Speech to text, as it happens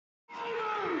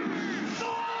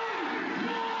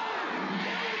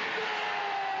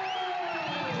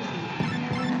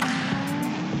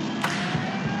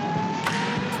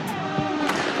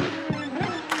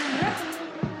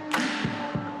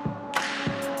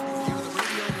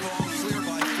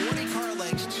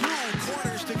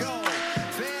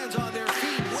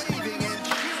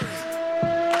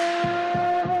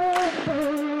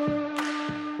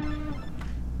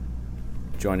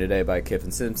Joined today by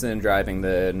Kyffin Simpson, driving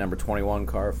the number 21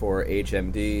 car for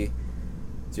HMD.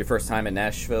 It's your first time at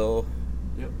Nashville.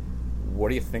 Yep. What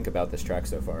do you think about this track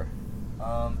so far?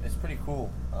 It's pretty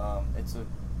cool. It's a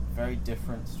very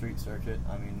different street circuit.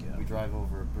 I mean, we drive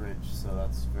over a bridge, so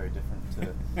that's very different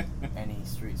to any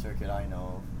street circuit I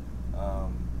know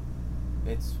of.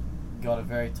 It's got a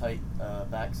very tight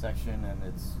back section, and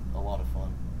it's a lot of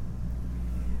fun.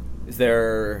 Is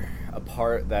there a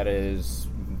part that is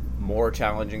more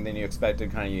challenging than you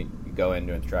expected? Kind of you go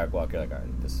into the track walk, you're like, all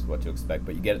right, this is what to expect,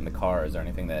 but you get in the car. Is there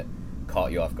anything that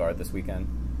caught you off guard this weekend?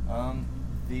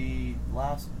 The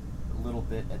last little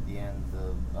bit at the end,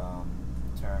 the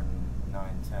turn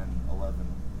 9, 10, 11,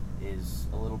 is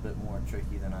a little bit more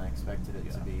tricky than I expected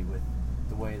it to be with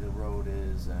the way the road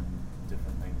is and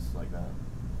different things like that.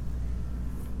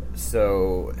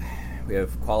 So we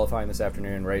have qualifying this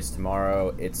afternoon, race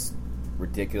tomorrow. It's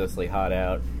ridiculously hot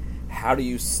out. How do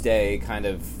you stay kind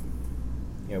of,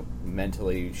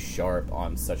 mentally sharp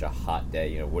on such a hot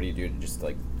day? What do you do to just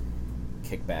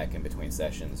kick back in between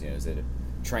sessions? Is it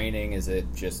training? Is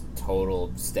it just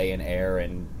total stay in air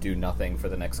and do nothing for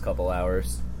the next couple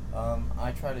hours?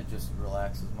 I try to just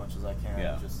relax as much as I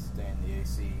can. Just stay in the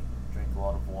AC, drink a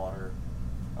lot of water.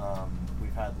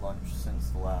 We've had lunch since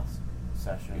the last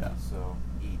session, so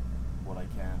eat what I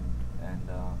can and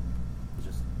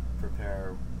just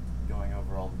prepare going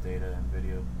over all the data and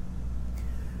video.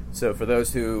 So for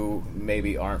those who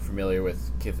maybe aren't familiar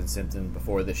with Kyffin Simpson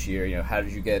before this year, how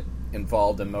did you get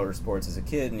involved in motorsports as a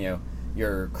kid, and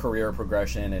your career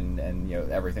progression and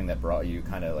everything that brought you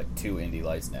kind of to Indy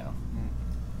Lights now?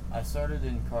 I started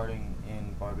in karting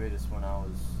in Barbados when I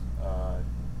was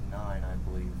 9, I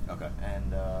believe. Okay.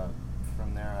 And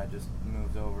from there I just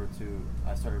moved over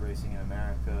I started racing in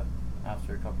America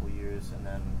after a couple of years, and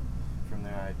then from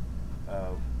there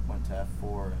I went to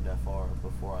F4 and FR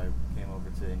before I came over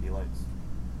to Indy Lights.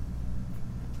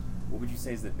 What would you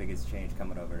say is the biggest change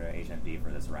coming over to HMD for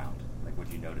this round?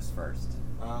 What you noticed first?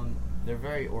 They're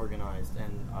very organized,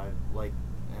 and I've liked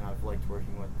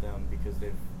working with them because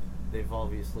they've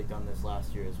obviously done this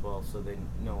last year as well, so they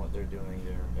know what they're doing.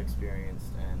 They're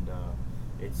experienced, and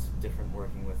it's different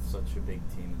working with such a big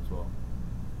team as well.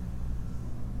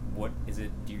 What is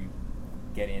it? Do you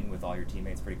get in with all your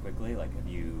teammates pretty quickly? Have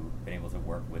you been able to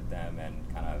work with them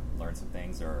and kind of learn some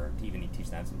things, or even teach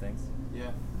them some things?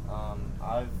 Yeah,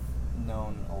 I've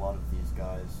known a lot of these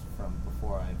guys from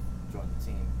before I joined the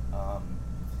team.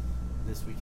 This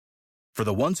week. For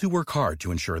the ones who work hard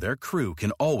to ensure their crew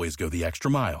can always go the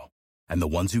extra mile, and the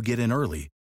ones who get in early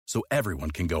so everyone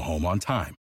can go home on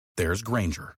time, there's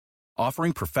Grainger,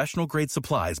 offering professional-grade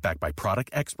supplies backed by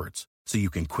product experts so you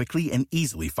can quickly and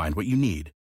easily find what you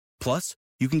need. Plus,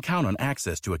 you can count on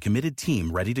access to a committed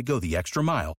team ready to go the extra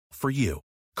mile for you.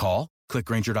 Call, click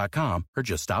Grainger.com, or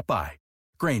just stop by.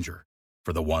 Grainger,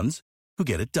 for the ones who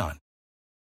get it done.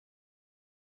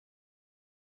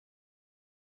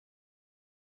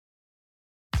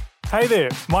 Hey there,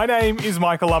 my name is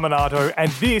Michael Laminato,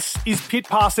 and this is Pit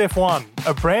Pass F1,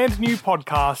 a brand new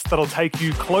podcast that'll take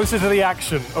you closer to the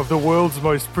action of the world's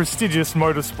most prestigious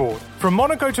motorsport. From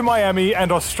Monaco to Miami and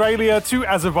Australia to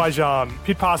Azerbaijan,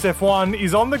 Pit Pass F1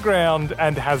 is on the ground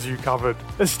and has you covered.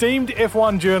 Esteemed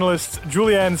F1 journalists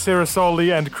Julianne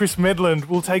Cerasoli and Chris Medland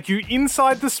will take you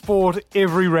inside the sport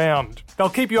every round. They'll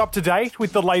keep you up to date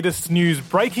with the latest news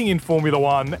breaking in Formula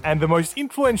One and the most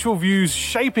influential views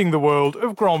shaping the world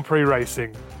of Grand Prix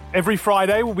racing. Every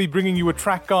Friday, we'll be bringing you a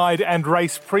track guide and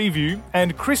race preview,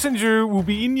 and Chris and Ju will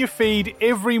be in your feed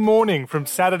every morning from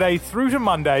Saturday through to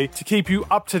Monday to keep you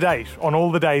up to date on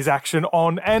all the day's action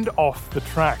on and off the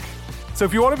track. So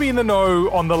if you want to be in the know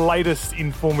on the latest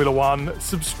in Formula One,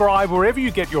 subscribe wherever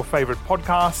you get your favourite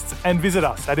podcasts and visit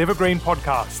us at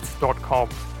evergreenpodcasts.com.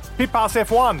 Pit Pass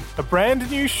F1, a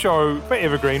brand new show for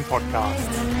Evergreen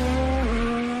Podcasts.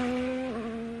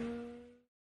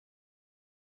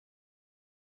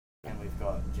 And we've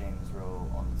got James Rowe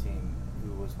on the team,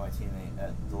 who was my teammate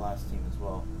at the last team as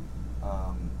well.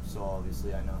 So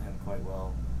obviously I know him quite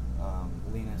well.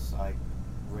 Linus, I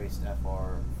raced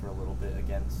FR for a little bit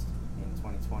against in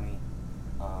 2020.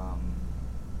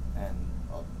 And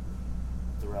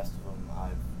the rest of them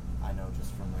I know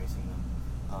just from racing them.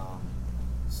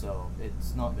 So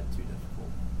it's not been too difficult.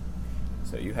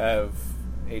 So you have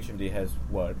HMD has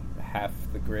half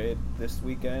the grid this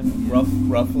weekend,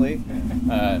 roughly.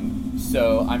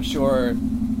 So I'm sure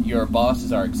your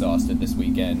bosses are exhausted this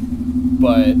weekend,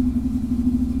 but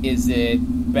is it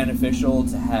beneficial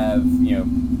to have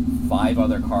 5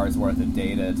 other cars worth of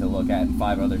data to look at, and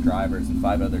 5 other drivers and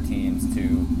 5 other teams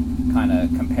to kind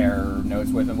of compare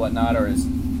notes with and whatnot, or is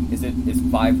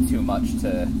 5 too much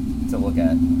to to look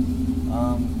at?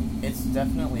 It's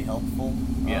definitely helpful.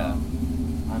 Yeah.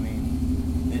 I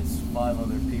mean, it's 5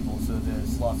 other people, so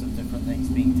there's lots of different things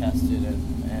being tested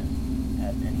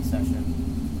at any session.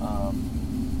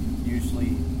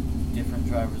 Usually different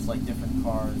drivers like different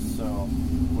cars, so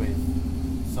with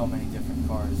so many different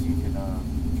cars, you can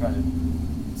try to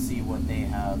see what they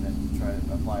have and try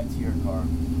to apply it to your car.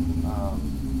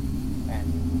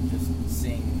 And just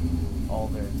seeing all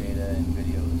their data and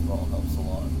video as well helps a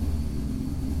lot.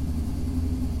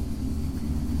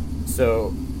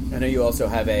 So, I know you also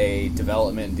have a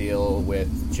development deal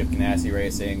with Chip Ganassi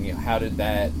Racing. How did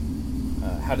that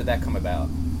come about?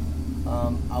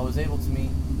 I was able to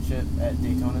meet Chip at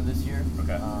Daytona this year.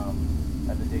 Okay.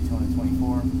 At the Daytona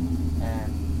 24,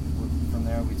 and from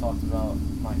there we talked about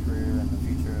my career and the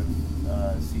future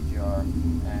of CGR,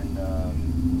 and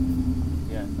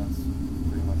yeah, that's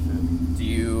pretty much it. Do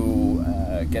you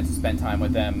get to spend time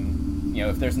with them? You know,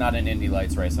 if there's not an Indy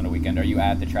Lights race on a weekend, are you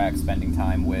at the track spending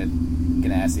time with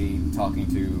Ganassi, talking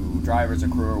to drivers or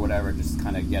crew or whatever, just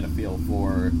kind of get a feel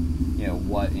for, you know,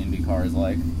 what IndyCar is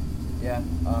like? Yeah,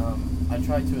 I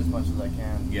try to as much as I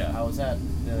can. Yeah. I was at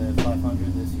the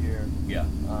 500 this year. Yeah.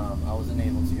 I wasn't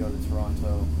able to go to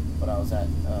Toronto, but I was at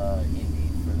Indy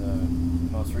for the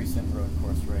most recent road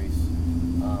course race.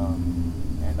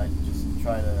 And I just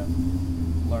try to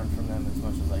learn from them as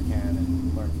much as I can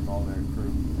and learn from all their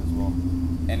crew as well.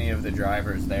 Any of the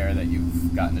drivers there that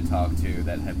you've gotten to talk to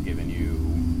that have given you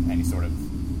any sort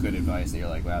of good advice that you're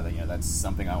like, wow, you know, that's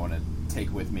something I want to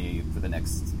take with me for the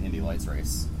next Indy Lights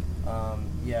race?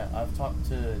 Yeah, I've talked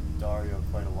to Dario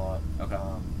quite a lot. Okay.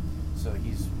 So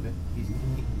he's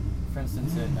for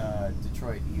instance, in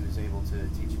Detroit, he was able to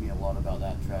teach me a lot about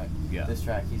that track. Yeah. This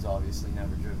track he's obviously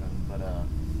never driven, but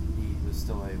he was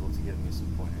still able to give me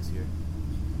some pointers here.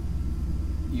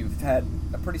 You've had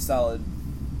a pretty solid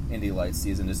Indy Lights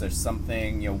season. Is there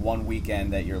something, you know, one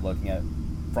weekend that you're looking at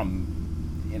from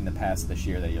in the past this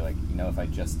year that you're like, you know, if I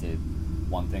just did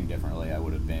one thing differently, I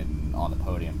would have been on the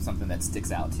podium? Something that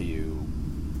sticks out to you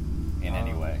in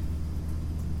any way?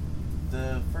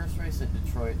 The first race at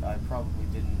Detroit, I probably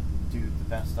didn't do the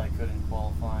best I could in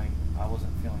qualifying. I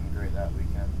wasn't feeling great that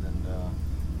weekend, and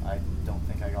I don't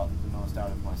think I got the most out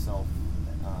of myself.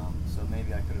 So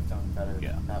maybe I could have done better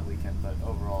that weekend, but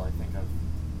overall I think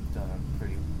I've done a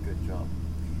pretty good job.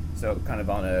 So kind of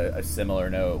on a similar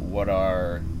note, what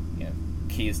are, you know,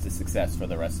 keys to success for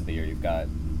the rest of the year? You've got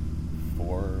 4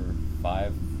 or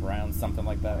 5 rounds, something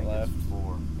like that left? It's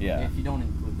 4. Yeah. If you don't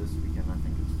include this weekend, I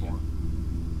think it's 4.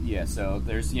 Yeah, so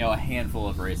there's, you know, a handful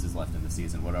of races left in the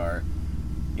season. What are,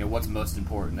 you know, what's most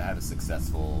important to have a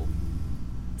successful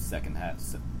second half,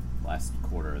 last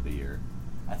quarter of the year?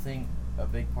 I think a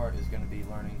big part is going to be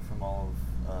learning from all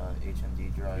of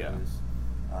HMD drivers,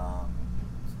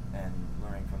 and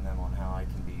learning from them on how I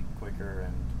can be quicker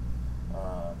and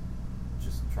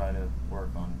just try to work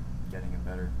on getting a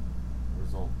better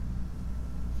result.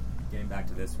 Getting back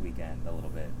to this weekend a little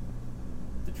bit,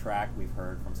 the track we've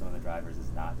heard from some of the drivers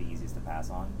is not the easiest to pass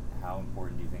on. How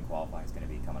important do you think qualifying is going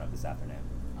to be coming up this afternoon?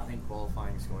 I think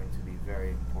qualifying is going to be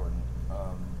very important.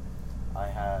 I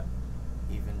had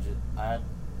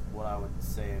what I would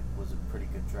say was a pretty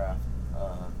good draft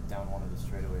down one of the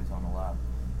straightaways on a lap,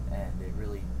 and it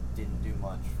really didn't do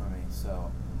much for me.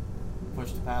 So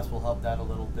push to pass will help that a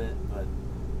little bit, but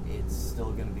it's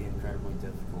still going to be incredibly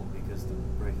difficult because the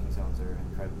braking zones are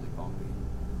incredibly bumpy.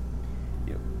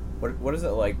 Yeah. What is it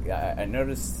like? I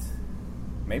noticed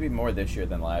maybe more this year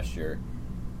than last year.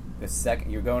 The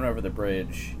second you're going over the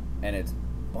bridge and it's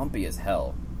bumpy as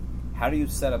hell, how do you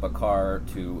set up a car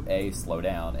to A, slow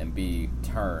down, and B,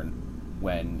 turn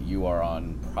when you are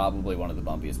on probably one of the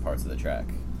bumpiest parts of the track?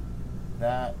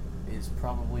 That is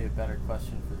probably a better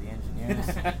question for the engineers.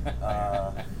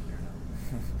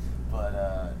 But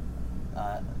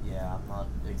yeah, I'm not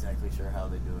exactly sure how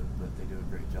they do it, but they do a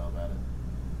great job at it.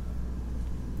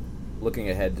 Looking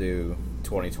ahead to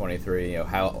 2023, you know,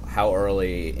 how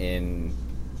early in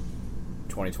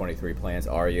 2023 plans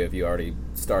are you? Have you already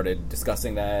started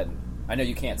discussing that? I know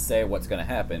you can't say what's going to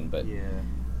happen, but yeah,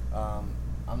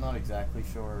 I'm not exactly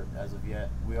sure as of yet.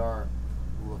 We are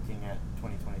looking at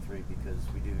 2023 because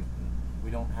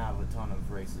we don't have a ton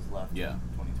of races left in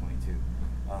 2022.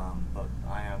 But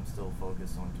I am still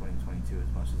focused on 2022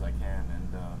 as much as I can,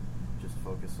 and just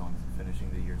focus on finishing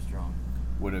the year strong.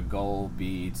 Would a goal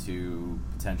be to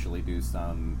potentially do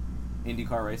some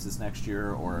IndyCar races next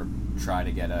year, or try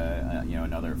to get a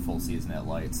another full season at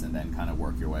Lights and then kind of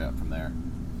work your way up from there?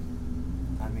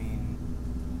 I mean,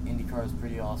 IndyCar is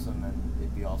pretty awesome, and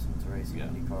it'd be awesome to race in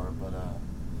IndyCar, but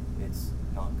it's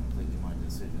not completely my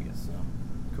decision. So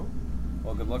cool.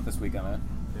 Well, good luck this weekend, man.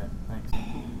 Yeah, thanks.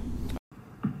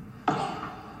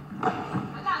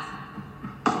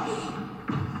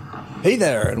 Hey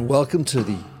there, and welcome to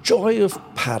the Joy of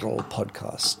Paddle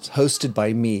podcast, hosted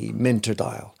by me, Minter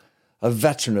Dial, a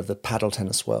veteran of the paddle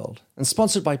tennis world, and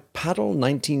sponsored by Paddle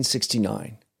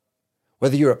 1969.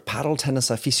 Whether you're a paddle tennis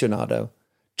aficionado,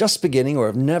 just beginning, or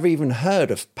have never even heard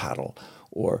of paddle,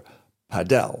 or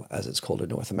padel, as it's called in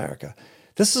North America,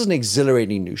 this is an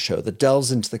exhilarating new show that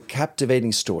delves into the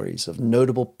captivating stories of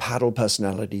notable paddle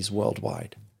personalities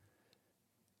worldwide.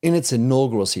 In its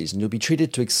inaugural season, you'll be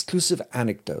treated to exclusive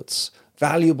anecdotes,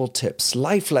 valuable tips,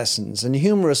 life lessons, and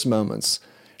humorous moments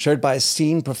shared by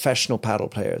esteemed professional paddle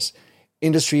players,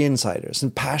 industry insiders,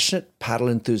 and passionate paddle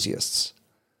enthusiasts.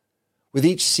 With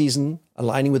each season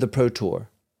aligning with the Pro Tour,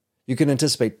 you can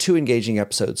anticipate 2 engaging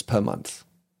episodes per month.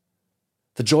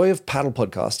 The Joy of Paddle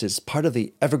podcast is part of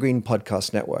the Evergreen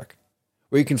Podcast Network,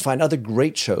 where you can find other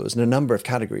great shows in a number of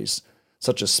categories,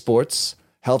 such as sports,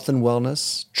 health and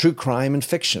wellness, true crime, and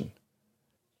fiction.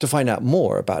 To find out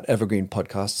more about Evergreen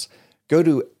Podcasts, go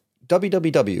to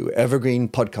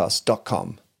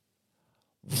www.evergreenpodcast.com.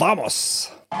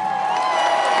 Vamos!